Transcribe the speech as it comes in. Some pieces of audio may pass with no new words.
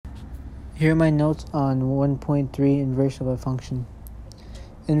Here are my notes on 1.3 inverse of a function.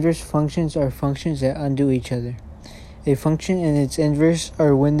 Inverse functions are functions that undo each other. A function and its inverse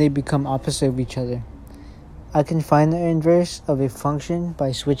are when they become opposite of each other. I can find the inverse of a function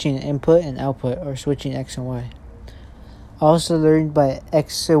by switching input and output, or switching x and y. Also learned by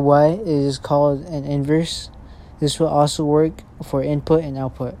x and y is called an inverse. This will also work for input and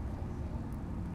output.